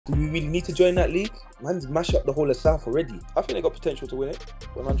Do we really need to join that league? Man's mash up the whole of South already. I think they got potential to win it,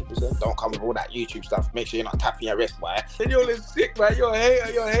 100%. Don't come with all that YouTube stuff. Make sure you're not tapping your wrist, boy. Then you're sick, man. You're a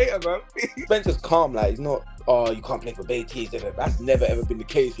hater, man. Spencer's calm, like, he's not, oh, you can't play for Baiteze. That's never ever been the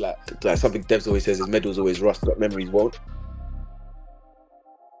case. Like something Devs always says, his medals always rust, but memories won't.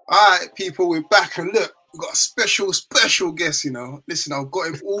 Alright, people, we're back, and look, we've got a special guest, you know. Listen, I've got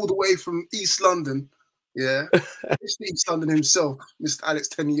him all the way from East London. Yeah. Mr. East London himself, Mr. Alex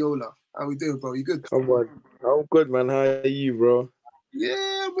Teniola. How we doing, bro? You good? Come on. I'm good, man. How are you, bro?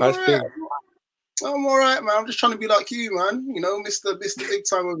 Yeah, I'm all right, man. I'm just trying to be like you, man. You know, Mr. Big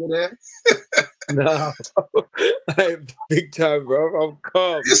Time over there. No, I'm big time, bro. I'm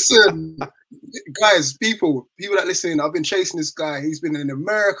calm. Listen, guys, people that listen, I've been chasing this guy. He's been in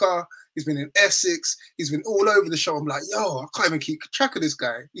America. He's been in Essex. He's been all over the show. I'm like, yo, I can't even keep track of this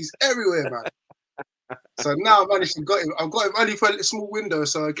guy. He's everywhere, man. So now I managed to got him. I've got him only for a small window.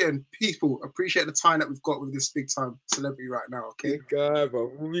 So again, people, appreciate the time that we've got with this big time celebrity right now. Okay, God,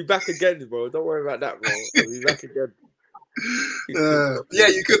 bro. We'll be back again, bro. Don't worry about that, bro. We'll be back again. Yeah,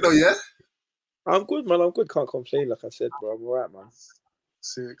 you good though, yeah. I'm good, man. I'm good. Can't complain, like I said, bro. I'm alright, man.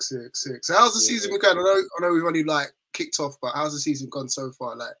 Sick. So how's the season been going? I know we've only like kicked off, but how's the season gone so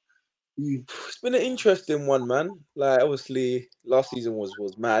far? Like, it's been an interesting one, man. Like, obviously, last season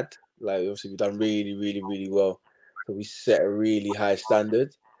was mad. Like, obviously, we've done really well. So we set a really high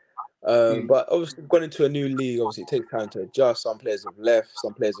standard. But obviously, we've gone into a new league. Obviously, it takes time to adjust. Some players have left.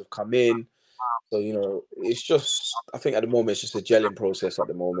 Some players have come in. So, you know, it's just, I think at the moment, it's just a gelling process at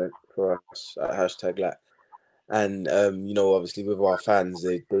the moment for us at hashtag like. And, you know, obviously with our fans,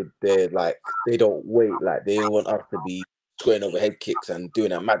 they're like, they don't wait. Like, they want us to be squaring over head kicks and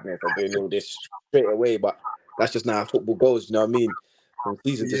doing a madness and doing all this straight away. But that's just not how football goes, you know what I mean? From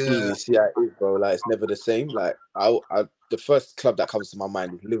season to season, you see how it is, bro. Like, it's never the same. Like, the first club that comes to my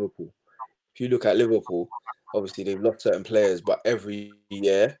mind is Liverpool. If you look at Liverpool, obviously they've lost certain players, but every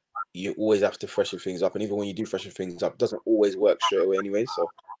year you always have to freshen things up. And even when you do freshen things up, it doesn't always work straight away anyway. So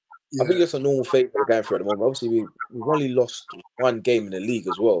I think it's a normal phase we're going through at the moment. Obviously, we've only lost one game in the league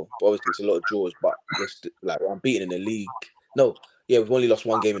as well. But obviously, it's a lot of draws, but we're unbeaten in the league. No, yeah, we've only lost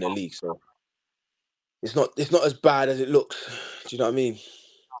one game in the league, so it's not as bad as it looks. Do you know what I mean?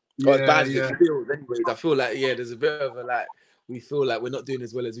 Or as bad as it feels, anyways. I feel like, there's a bit of a, like, we feel like we're not doing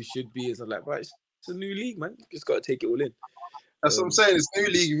as well as we should be. It's like, but it's a new league, man. You just got to take it all in. That's what I'm saying. It's new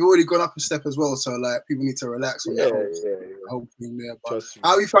league. You've already gone up a step as well. So, like, people need to relax on that whole thing there. But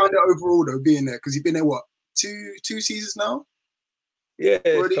how you found it overall, though, being there? Because you've been there, what, two seasons now? Yeah,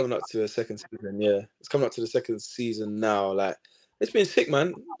 it's coming up to the second season. Yeah, it's coming up to the second season now. Like, it's been sick,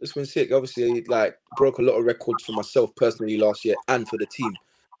 man. It's been sick. Obviously, like, broke a lot of records for myself personally last year and for the team.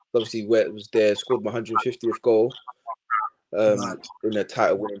 Obviously, where it was there, scored my 150th goal in a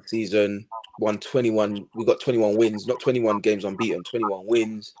title-winning season. Won 21. We got 21 wins, not 21 games unbeaten. 21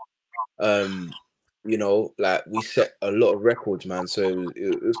 wins. You know, like, we set a lot of records, man. So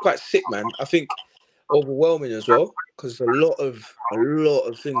it was quite sick, man. I think overwhelming as well, because a lot of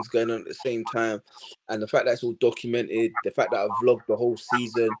things going on at the same time, and the fact that it's all documented, the fact that I've vlogged the whole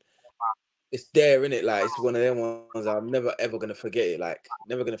season, it's there, innit? Like, it's one of them ones I'm never ever gonna forget it. Like,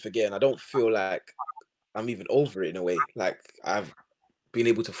 never gonna forget, and I don't feel like I'm even over it in a way. Like, I've been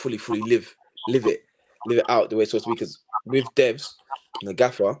able to fully live it out the way it's supposed to be. Because with Devs and the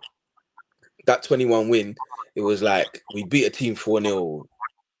gaffer, that 21 win, it was like we beat a team 4-0.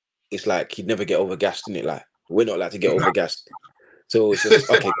 It's like he'd never get overgassed, innit? Like, we're not allowed to get overgassed. So it's just,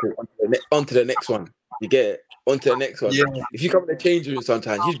 okay, cool. On to the next one. You get it? On to the next one. Yeah. If you come in the change room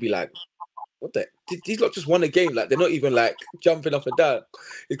sometimes, you'd be like, what the? These lot just won a game. Like, they're not even, like, jumping up and down.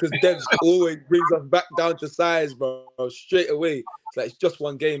 Because Devs always brings us back down to size, bro. Straight away. It's like, it's just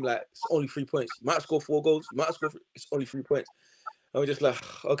one game. Like, it's only 3 points. You might have scored 4 goals. You might have scored it's only 3 points. And we're just like,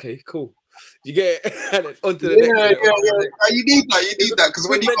 okay, cool. You get it? And it's on to the next. Yeah. You need that. Because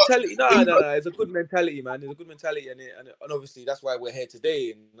when you mentality, no. It's a good mentality, man. It's a good mentality, and obviously that's why we're here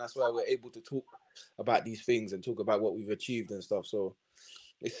today, and that's why we're able to talk about these things and talk about what we've achieved and stuff. So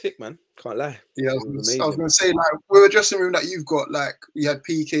it's sick, man. Can't lie. Yeah, I was going to say, like, with the dressing room that you've got, like, you had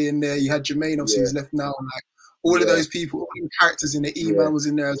PK in there, you had Jermaine, obviously he's left now, like, all of those people, all the characters in the email was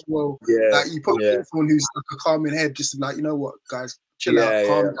in there as well. Yeah. Like, you probably need someone who's like a calming head, just to, like, you know what, guys, chill out,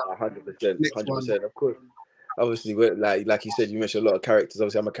 calm down. 100%, of course. Obviously, we're, like you said, you mentioned a lot of characters.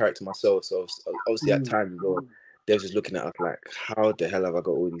 Obviously, I'm a character myself, so obviously at times, they're just looking at us like, how the hell have I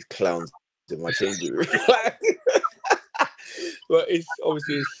got all these clowns in my changing room? But it's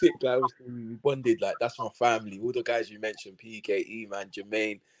obviously sick. Like, obviously we bonded. Like, that's my family. All the guys you mentioned, PK, E-Man,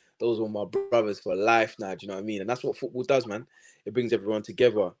 Jermaine, those were my brothers for life now. Do you know what I mean? And that's what football does, man. It brings everyone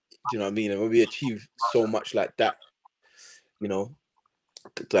together. Do you know what I mean? And when we achieve so much like that, you know,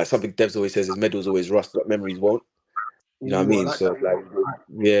 like something Devs always says, is medals always rust, but memories won't. You know what I mean? Like So like,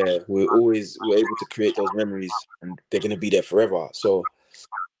 yeah, we're able to create those memories, and they're gonna be there forever. So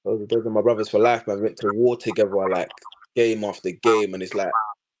those are my brothers for life, man. We went to war together, like game after game, and it's like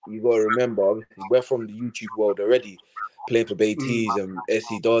you gotta remember, obviously, we're from the YouTube world already, playing for Baiteze and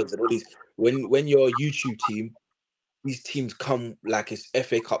SE Dons and all these. When you're a YouTube team, these teams come like it's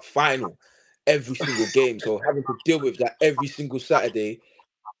FA Cup final every single game. So having to deal with that every single Saturday,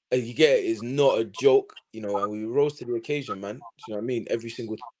 and you get it, is not a joke, you know. And we rose to the occasion, man. Do you know what I mean? Every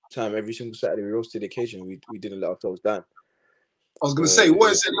single time, every single Saturday, we rose to the occasion. We didn't let ourselves down. I was going to say,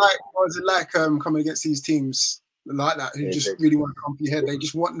 what is it like? What is it like coming against these teams like that who just really want to come for your head? They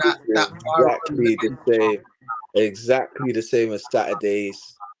just want that exactly the same as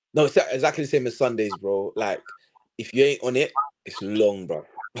Saturdays. No, it's exactly the same as Sundays, bro. Like, if you ain't on it, it's long, bro.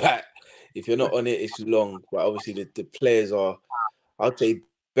 Like, if you're not on it, it's long. But obviously, the players are, I'd say,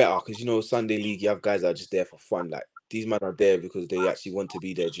 better, because you know, Sunday league, you have guys that are just there for fun. Like, these men are there because they actually want to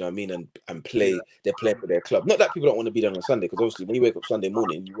be there. Do you know what I mean? And play. They're playing for their club. Not that people don't want to be there on Sunday, because obviously when you wake up Sunday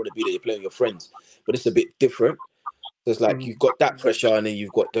morning, you want to be there. You're playing with your friends, but it's a bit different. So it's like you've got that pressure, and then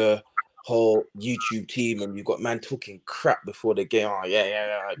you've got the whole YouTube team, and you've got man talking crap before the game. Oh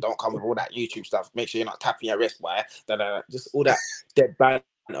yeah, don't come with all that YouTube stuff. Make sure you're not tapping your wrist, boy. Just all that dead banter.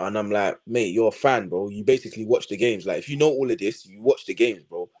 And I'm like, mate, you're a fan, bro. You basically watch the games. Like, if you know all of this, you watch the games,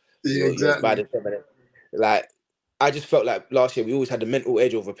 bro. Yeah, you're as bad as them. Like, I just felt like last year we always had the mental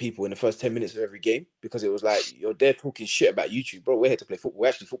edge over people in the first 10 minutes of every game, because it was like, you're there talking shit about YouTube, bro. We're here to play football. We're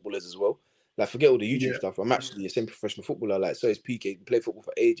actually footballers as well. Like, forget all the YouTube stuff. I'm actually a semi-professional footballer. Like, so is PK. We play football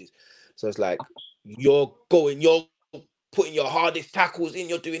for ages. So it's like, you're putting your hardest tackles in.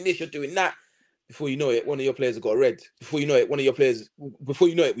 You're doing this. You're doing that. Before you know it, one of your players has got a red. Before you know it,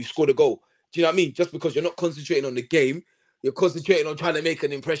 we scored a goal. Do you know what I mean? Just because you're not concentrating on the game, you're concentrating on trying to make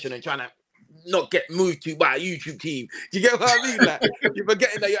an impression and trying to not get moved to by a YouTube team. Do you get what I mean? Like, you're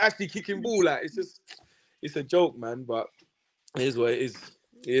forgetting that you're actually kicking ball. Like, it's a joke, man. But it is what it is.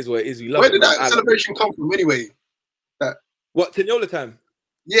 It is what it is. We love Where it, did man. that celebration come from anyway? What, Teniola time?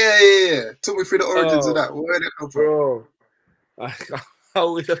 Yeah. Took me through the origins of that. Where did it come from? Bro, I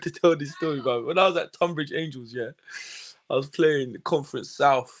always have to tell this story, man. When I was at Tunbridge Angels, I was playing the Conference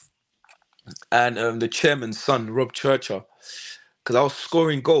South, and the chairman's son, Rob Churcher, because I was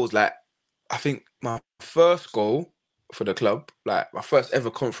scoring goals. Like, I think my first goal for the club, like my first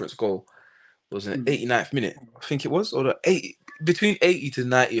ever conference goal, was in the 89th minute. I think it was, or between 80 to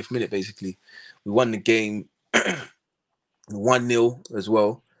 90th minute, basically. We won the game 1-0 as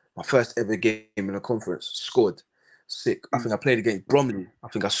well. My first ever game in a conference. Scored. Sick. I think I played against Bromley. I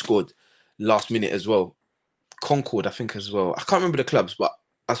think I scored last minute as well. Concord, I think, as well. I can't remember the clubs, but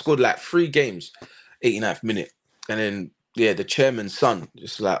I scored like 3 games, 89th minute. And then, the chairman's son,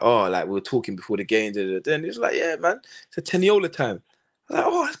 just like, we were talking before the game. Then it's like, yeah, man, it's a Teniola time.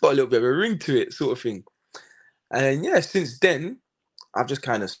 I'm like, it's got a little bit of a ring to it, sort of thing. And since then, I've just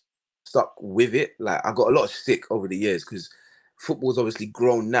kind of stuck with it. Like, I got a lot of stick over the years, because football's obviously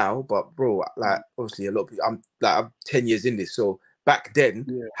grown now, but bro, like, obviously a lot of people, I'm 10 years in this. So back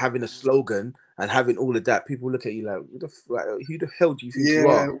then, having a slogan and having all of that, people look at you like, who the hell do you think you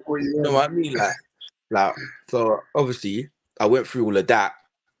are? You know what I mean? Like, so obviously I went through all of that.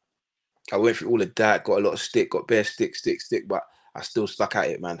 Got a lot of stick, got bare stick, but I still stuck at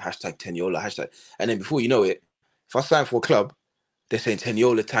it, man. Hashtag Teniola, hashtag. And then before you know it, if I sign for a club, they're saying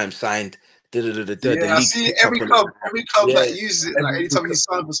Teniola time signed. I see every club that uses it. Like, anytime you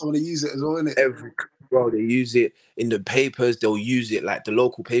sign for someone, they use it as well, innit? They use it in the papers. They'll use it, like the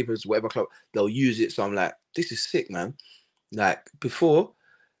local papers, whatever club, they'll use it. So I'm like, this is sick, man. Like, before,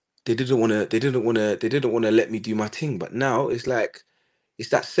 they didn't want to let me do my thing, but now it's like, it's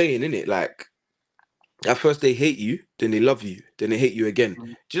that saying, innit? Like, at first they hate you, then they love you, then they hate you again.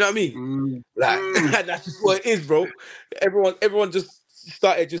 Do you know what I mean? Like, that's just what it is, bro. Everyone just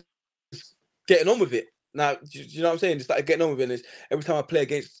started just getting on with it. Now, do you know what I'm saying? Just started getting on with it. And every time I play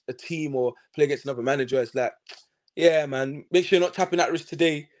against a team or play against another manager, it's like, yeah, man, make sure you're not tapping that wrist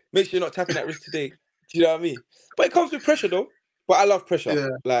today. Do you know what I mean? But it comes with pressure, though. But I love pressure. Yeah.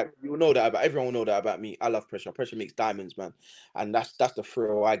 Like, everyone will know that about me. I love pressure. Pressure makes diamonds, man. And that's the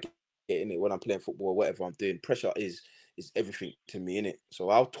thrill I get in it when I'm playing football or whatever I'm doing. Pressure is everything to me, innit? So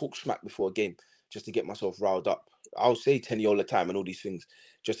I'll talk smack before a game just to get myself riled up. I'll say Teniola time and all these things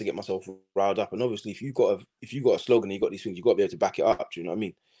just to get myself riled up. And obviously, if you got a slogan and you got these things, you got to be able to back it up. Do you know what I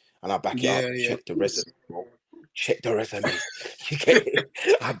mean? And I back it up. Check the rest. check the resume. You get it?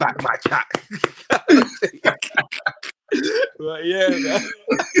 I back my chat. But yeah, man.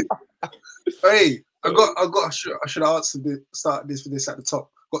 Hey, I should answer start this with this at the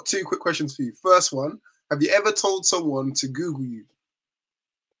top. Got 2 quick questions for you. First one, have you ever told someone to Google you?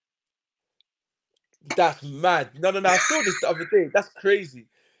 That's mad. No. I saw this the other day. That's crazy.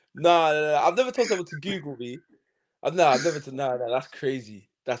 No. I've never told someone to Google me. I've never to. No. That's crazy.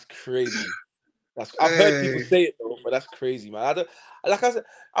 That's crazy. I've heard people Hey. say it though, but that's crazy, man. I don't. Like I said,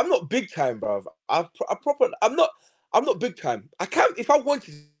 I'm not big time, bro. I'm not big time. I can't. If I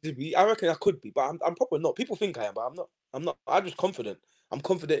wanted to be, I reckon I could be, but I'm proper not. People think I am, but I'm not. I'm just confident. I'm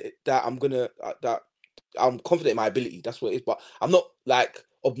confident that I'm gonna. That I'm confident in my ability. That's what it is. But I'm not like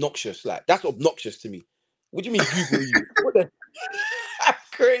obnoxious. Like that's obnoxious to me. What do you mean Google you? What the? That's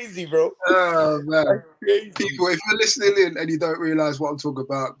crazy, bro. Oh man. That's crazy. People, if you're listening in and you don't realize what I'm talking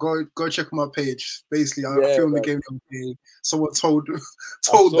about, go check my page. Basically, I filmed the game the other day. Someone told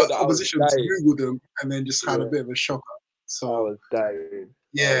the opposition to Google them, and then just had a bit of a shocker. So I was dying.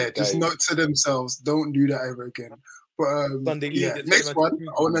 Yeah, just note to themselves, don't do that ever again. But next one,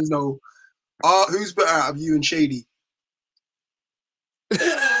 I want to know, who's better out of you and Shady?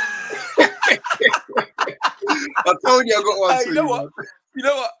 I told you I got one. You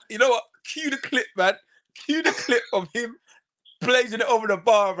know what? Cue the clip, man. Cue the clip of him blazing it over the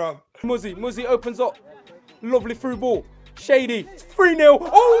bar, bro. Muzzy opens up. Lovely through ball. Shady. 3-0.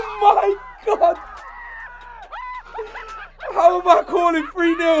 Oh my God. How am I calling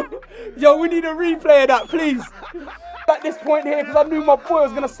 3-0? Yo, we need a replay of that, please. At this point here, because I knew my boy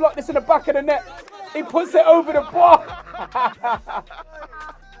was going to slot this in the back of the net. He puts it over the bar.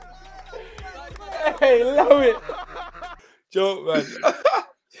 Hey, love it. Joke, man.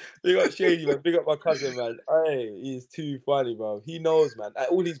 Big up Shady, man. Big up my cousin, man. Hey, he's too funny, bro. He knows, man.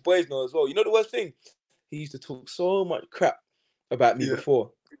 All these boys know as well. You know the worst thing? He used to talk so much crap about me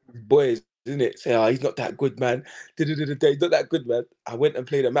before. Boys, isn't it? Say, he's not that good, man. He's not that good, man. I went and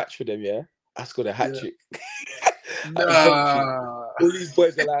played a match for them, yeah? I scored a hat trick. All these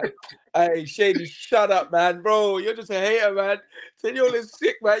boys are like, hey, Shady, shut up, man. Bro, you're just a hater, man. Said, you're all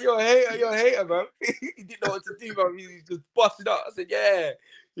sick, man. You're a hater, man. He didn't know what to do, man. He was just busting up. I said, yeah,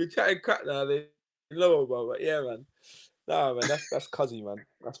 you're chatting crap now. They know, bro. But yeah, man. Nah, man, that's cousin, man.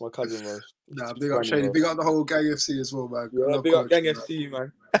 That's my cousin, bro. Nah, big up Shady. Big up the whole Gang FC as well, man. Yeah, big up Gang FC,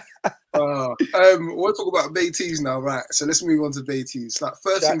 man. We'll talk about Baiteze now, right? So let's move on to Baiteze. Like,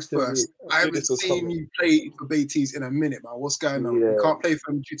 first things first, I haven't seen you play for Baiteze in a minute, man. What's going on? You can't play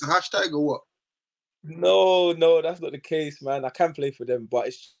for them due to hashtag or what? No, that's not the case, man. I can play for them, but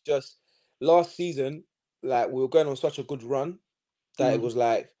it's just last season, like we were going on such a good run that it was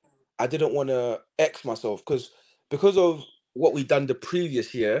like I didn't want to X myself because of what we done the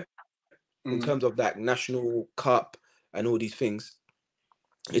previous year in terms of like National Cup and all these things.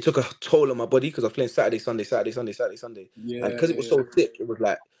 It took a toll on my body because I was playing Saturday, Sunday. Yeah, and because it was so thick, it was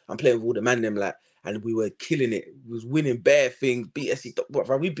like I'm playing with all the man them like, and we were killing it. We was winning bare things, beat SC,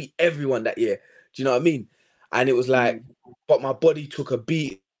 we beat everyone that year. Do you know what I mean? And it was like, but my body took a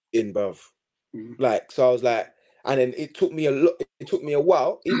beating, bruv. Like, so I was like, and then it took me a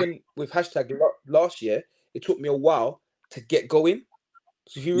while, even with hashtag last year, it took me a while to get going.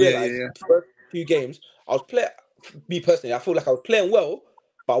 So if you realize, the first few games, I was playing, me personally, I feel like I was playing well,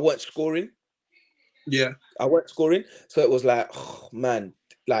 but I weren't scoring. Yeah. I weren't scoring. So it was like, oh, man,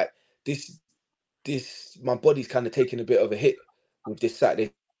 like this, my body's kind of taking a bit of a hit with this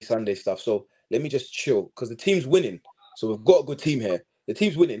Saturday, Sunday stuff. So let me just chill because the team's winning. So we've got a good team here. The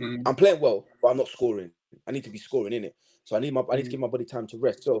team's winning. I'm playing well, but I'm not scoring. I need to be scoring in it. So I need to give my body time to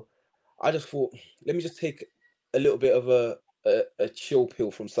rest. So I just thought, let me just take a little bit of a chill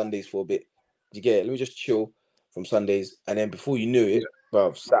pill from Sundays for a bit. You get it? Let me just chill from Sundays. And then before you knew it,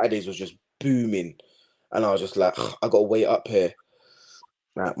 bro, Saturdays was just booming. And I was just like, I got to wait up here.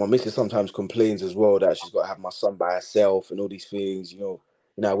 Like, my missus sometimes complains as well that she's got to have my son by herself and all these things, you know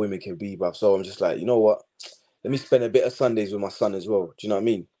how women can be, bruv. So I'm just like, you know what? Let me spend a bit of Sundays with my son as well. Do you know what I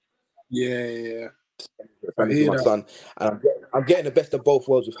mean? Yeah. I hear with my son. And I'm getting the best of both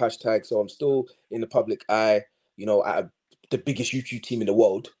worlds with hashtag. So I'm still in the public eye, at the biggest YouTube team in the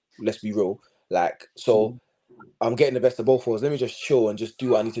world. Let's be real. Like, so I'm getting the best of both worlds. Let me just chill and just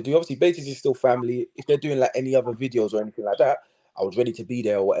do what I need to do. Obviously, Baiteze is still family. If they're doing like any other videos or anything like that, I was ready to be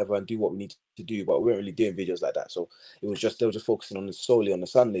there or whatever and do what we need to do. But we weren't really doing videos like that. So they were just focusing on solely on the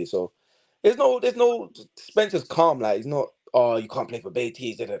Sunday. So there's no Spencer's calm. Like, he's not, oh, you can't play for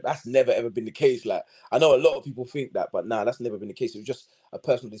Baiteze. That's never ever been the case. Like, I know a lot of people think that, but nah, that's never been the case. It was just a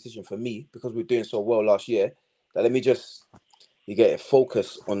personal decision for me because we were doing so well last year that let me just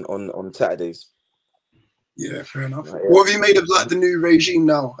focus on Saturdays. Yeah, fair enough. Like, yeah. What have you made of like the new regime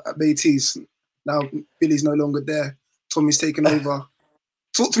now at Baiteze? Now Billy's no longer there. Tommy's taken over.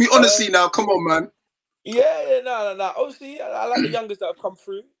 Talk to me honestly now. Come on, man. Yeah, no. Obviously, I like the youngers that have come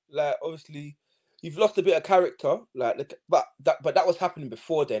through. Like, obviously, you've lost a bit of character. Like, but that was happening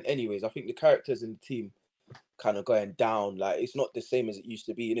before then. Anyways, I think the characters in the team kind of going down. Like, it's not the same as it used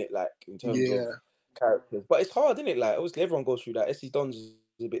to be, innit? Like, in terms of characters. But it's hard, innit? Like, obviously, everyone goes through that. SC Dons is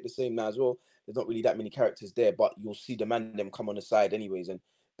a bit the same now as well. There's not really that many characters there, but you'll see the man them come on the side anyways. And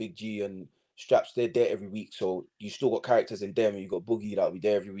Big G and Straps, they're there every week. So you still got characters in them. You got Boogie that'll be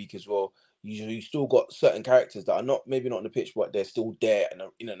there every week as well. You still got certain characters that are maybe not on the pitch, but they're still there and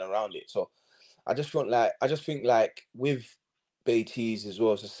in and around it. So I just think like with Baiteze as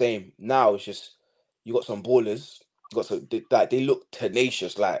well, it's the same. Now it's just you got some ballers. You got some like they look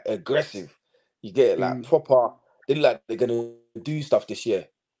tenacious, like aggressive. You get it, like proper. They look like they're gonna do stuff this year,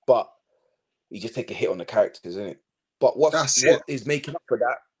 but you just take a hit on the characters, isn't it? But what is making up for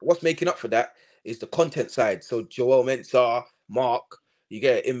that? What's making up for that is the content side. So Joel Mensah, Mark, you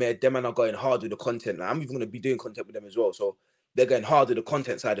get it in there. Them and are going hard with the content. Now, I'm even going to be doing content with them as well. So they're going hard with the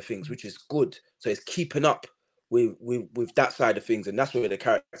content side of things, which is good. So it's keeping up with that side of things, and that's where the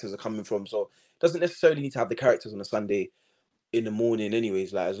characters are coming from. So it doesn't necessarily need to have the characters on a Sunday in the morning,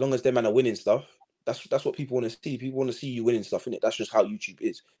 anyways. Like as long as them and are winning stuff, that's what people want to see. People want to see you winning stuff, innit? That's just how YouTube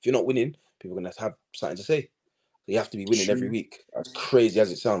is. If you're not winning, people are going to have something to say. So you have to be winning every week. As crazy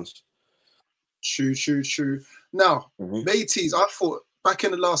as it sounds. True. Now, Baiteze, I thought back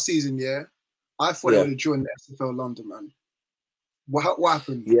in the last season, I thought they would have joined the SFL London, man. What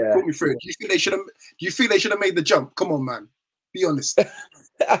happened? Yeah. Put me through it. Do you think they should have made the jump? Come on, man. Be honest.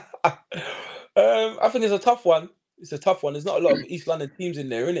 I think it's a tough one. It's a tough one. There's not a lot of East London teams in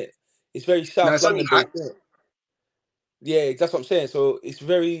there, innit? It's very South London based. Yeah, that's what I'm saying. So it's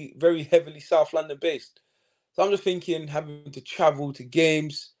very, very heavily South London based. So I'm just thinking having to travel to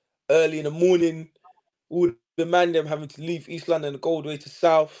games early in the morning, all the man them having to leave East London and go all the way to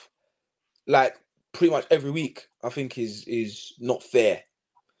South, like pretty much every week, I think is not fair,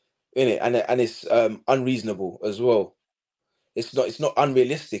 innit? And it's unreasonable as well. It's not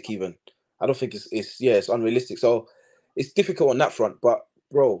unrealistic even. I don't think it's unrealistic. So it's difficult on that front. But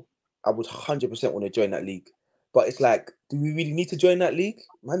bro, I would 100% want to join that league. But it's like, do we really need to join that league?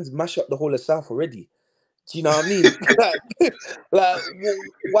 Man's mash up the whole of South already. Do you know what I mean? like,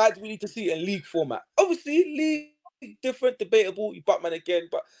 why do we need to see it in league format? Obviously, league different, debatable. You butt man again,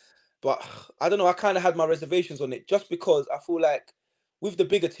 but I don't know. I kind of had my reservations on it just because I feel like with the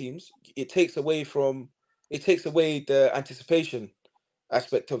bigger teams, it takes away the anticipation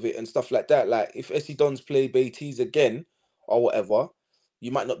aspect of it and stuff like that. Like if SC Dons play Baiteze again or whatever,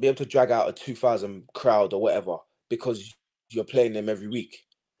 you might not be able to drag out a 2,000 crowd or whatever because you're playing them every week.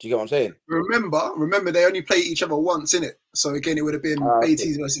 Do you get what I'm saying? Remember, they only play each other once, innit? So again, it would have been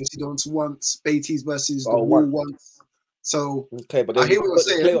Baiteze versus SC Dons once, Baiteze versus the Wall once. So okay, but I hear what you're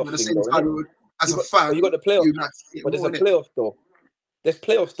saying. At the same time, as a fan, you got the playoffs, but there's a playoff though. There's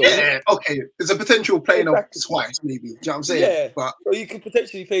playoffs though. Yeah, okay. There's a potential playing off twice, maybe. Do you know what I'm saying? Yeah, but so you could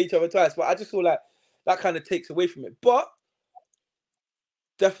potentially play each other twice, but I just feel like that kind of takes away from it. But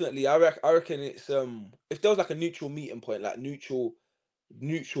definitely, I reckon it's if there was like a neutral meeting point, like neutral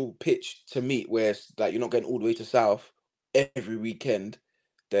pitch to meet, where it's like you're not going all the way to South every weekend,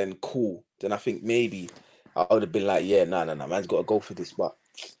 then cool. Then I think maybe I would have been like, yeah, no, man's got to go for this. But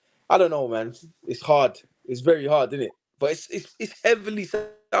I don't know, man. It's hard. It's very hard, isn't it? But it's heavily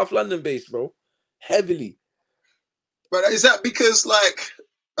South London based, bro. Heavily. But is that because like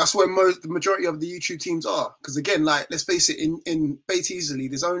that's where the majority of the YouTube teams are? Because again, like let's face it, in Baiteze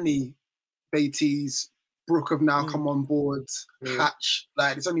League, there's only Baiteze, Brook have now come on board, Hatch.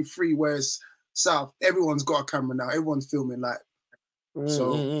 Like there's only 3. Whereas South, everyone's got a camera now. Everyone's filming. Like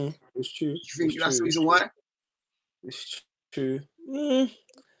so, it's true. Do you think that's the reason why? It's true.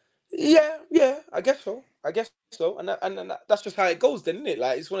 Yeah. I guess so. And that's just how it goes, then, isn't it?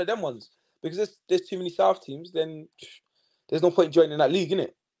 Like it's one of them ones because there's too many South teams. Then there's no point joining that league,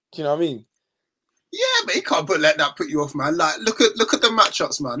 innit? Do you know what I mean? Yeah, but you can't let that put you off, man. Like look at the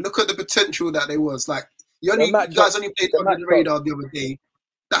matchups, man. Look at the potential that there was. Like you guys only played under the radar the other day.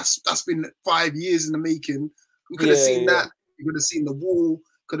 That's been 5 years in the making. You could have seen that. You could have seen the Wall.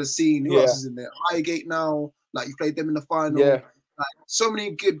 Could have seen who else is in there. Highgate now. Like you played them in the final. Yeah. Like so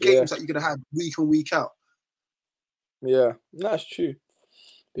many good games that you could have had week in, week out. Yeah, that's true.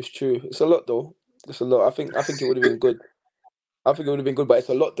 It's true. It's a lot though. It's a lot. I think it would have been good. I think it would have been good, but it's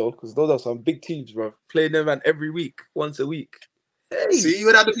a lot though because those are some big teams, bro. Playing them man every week, once a week. Hey. See, you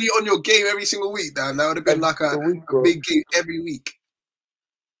would have to be on your game every single week, Dan. That would have been like a big game every week.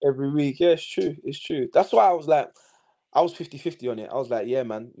 every week. Yeah, it's true. It's true. That's why I was like, I was 50-50 on it. I was like, yeah,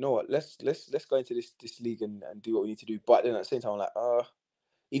 man, you know what? Let's go into this league and do what we need to do. But then at the same time, I'm like,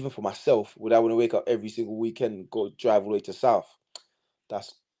 even for myself, would I want to wake up every single weekend and go drive all the way to South?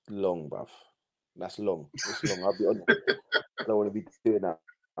 That's long, bruv. That's long. It's long. I'll be honest. I don't want to be doing that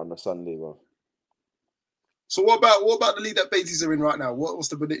on a Sunday, bruv. So what about the league that Baiteze are in right now? What's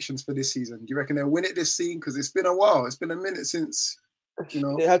the predictions for this season? Do you reckon they'll win it this season? Because it's been a while. It's been a minute since, you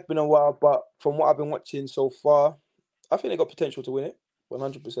know. It has been a while, but from what I've been watching so far, I think they got potential to win it.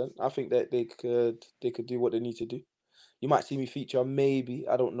 100%. I think that they could do what they need to do. You might see me feature, maybe.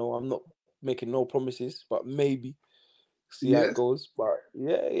 I don't know. I'm not making no promises, but maybe. See how it goes. But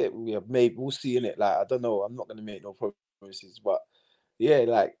yeah, maybe we'll see in it. Like, I don't know. I'm not gonna make no promises, but yeah,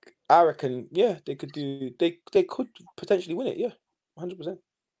 like I reckon, yeah, they could do. They could potentially win it. Yeah, 100%.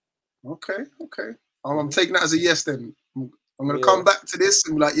 Okay. I'm taking that as a yes. Then I'm gonna come back to this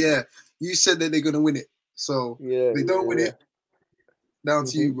and be like, yeah, you said that they're gonna win it. So they don't win it. Down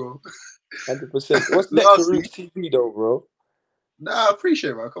to you, bro. 100%. What's next for Rootz TV, though, bro? Nah, I appreciate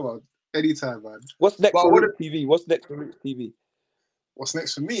it, man. Come on, anytime, man. What's next for Rootz TV? What's next for Rootz TV? What's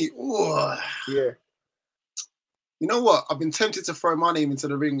next for me? Ooh. Yeah. You know what? I've been tempted to throw my name into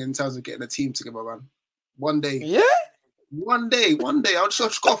the ring in terms of getting a team together, man. One day. Yeah? One day. I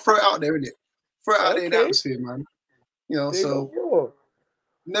just got to throw it out there, innit? Throw it out there in the atmosphere, man. You know, so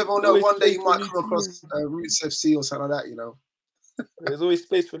never know. One day you might come across Rootz FC or something like that, you know. There's always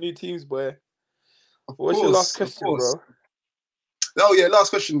space for new teams, boy. What's your last question, bro? Oh, yeah, last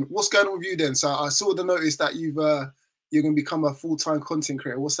question. What's going on with you then? So I saw the notice that you're going to become a full-time content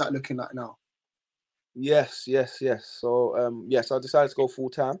creator. What's that looking like now? Yes. So, so I decided to go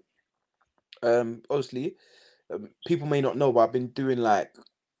full-time. Obviously, people may not know, but I've been doing I've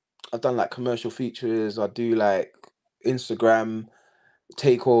done commercial features. I do Instagram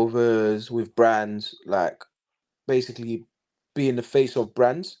takeovers with brands, basically being the face of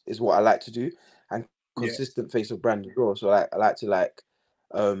brands is what I like to do, and consistent face of brand as well. So I like to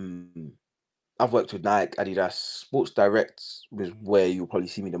I've worked with Nike, Adidas, Sports Direct was where you'll probably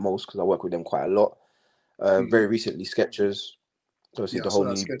see me the most because I work with them quite a lot. Very recently, Skechers. Obviously, the whole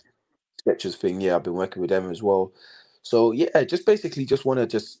new Skechers thing. Yeah, I've been working with them as well. So yeah, just basically just want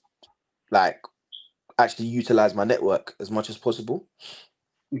to actually utilize my network as much as possible.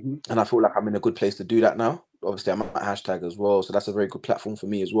 And I feel like I'm in a good place to do that now. Obviously, I'm at hashtag as well, so that's a very good platform for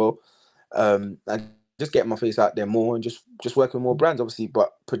me as well. And just getting my face out there more and just working with more brands, obviously,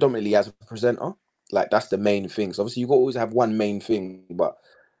 but predominantly as a presenter. That's the main thing. So obviously, you always have one main thing, but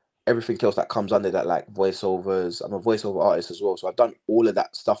everything else that comes under that, voiceovers. I'm a voiceover artist as well, so I've done all of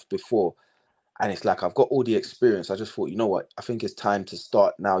that stuff before. And it's I've got all the experience. I just thought, you know what? I think it's time to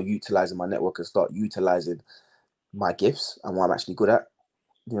start now utilizing my network and start utilizing my gifts and what I'm actually good at.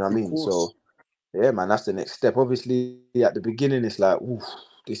 You know what I mean? So, yeah, man, that's the next step. Obviously, at the beginning, it's oof,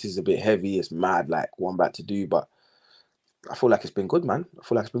 this is a bit heavy. It's mad, what I'm about to do. But I feel like it's been good, man. I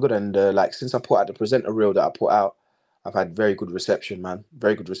feel like it's been good. And, since I put out the presenter reel that I put out, I've had very good reception, man.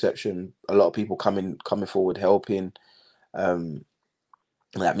 Very good reception. A lot of people coming forward, helping.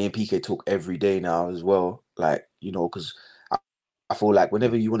 Me and PK talk every day now as well. Because I feel like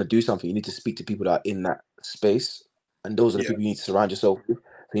whenever you want to do something, you need to speak to people that are in that space. And those are the people you need to surround yourself with.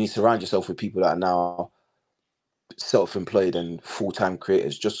 You need to surround yourself with people that are now self-employed and full-time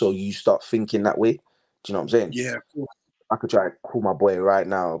creators, just so you start thinking that way. Do you know what I'm saying? Yeah, of course. I could try to call my boy right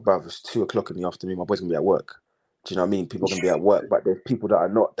now, bruv. It's 2:00 in the afternoon. My boy's gonna be at work. Do you know what I mean? People are gonna be at work, but there's people that are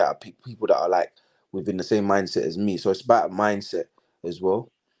not. That are people that are within the same mindset as me. So it's about mindset as well,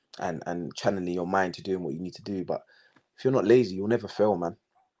 and channeling your mind to doing what you need to do. But if you're not lazy, you'll never fail, man.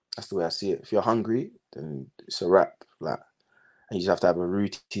 That's the way I see it. If you're hungry, then it's a wrap. And you just have to have a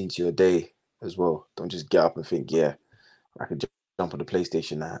routine to your day as well. Don't just get up and think, yeah, I can just jump on the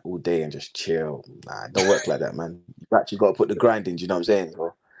PlayStation all day and just chill. Nah, it don't work like that, man. You actually got to put the grind in. Do you know what I'm saying?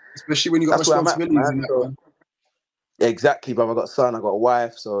 So, especially when you got responsibilities in that, man. Exactly, bro. I got a son, I got a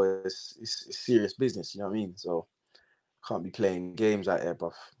wife, so it's serious business. You know what I mean? So can't be playing games out there,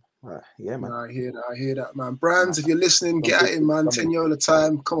 bro. Yeah, man. I hear that, man. Brands, if you're listening, get at it, man. 10 years at a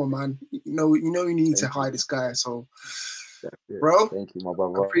time. Come on, man. You know you need to hire this guy. So, bro, thank you, my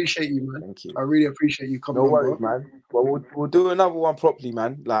brother. I appreciate you, man. Thank you. I really appreciate you coming. No worries, man. Well, we'll do another one properly,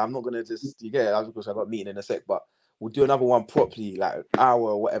 man. I'm not gonna just because I got a meeting in a sec, but we'll do another one properly, an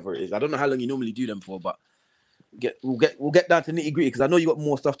hour or whatever it is. I don't know how long you normally do them for, but we'll get down to nitty gritty because I know you got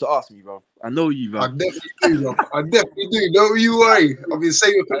more stuff to ask me, bro. I know you, bro. I definitely do, bro. I definitely do. Don't you worry. I'll be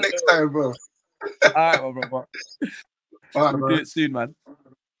saving for next time, bro. All right, my brother. All right, we'll do it soon, man.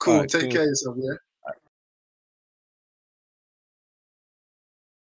 Cool. Take care of yourself, yeah.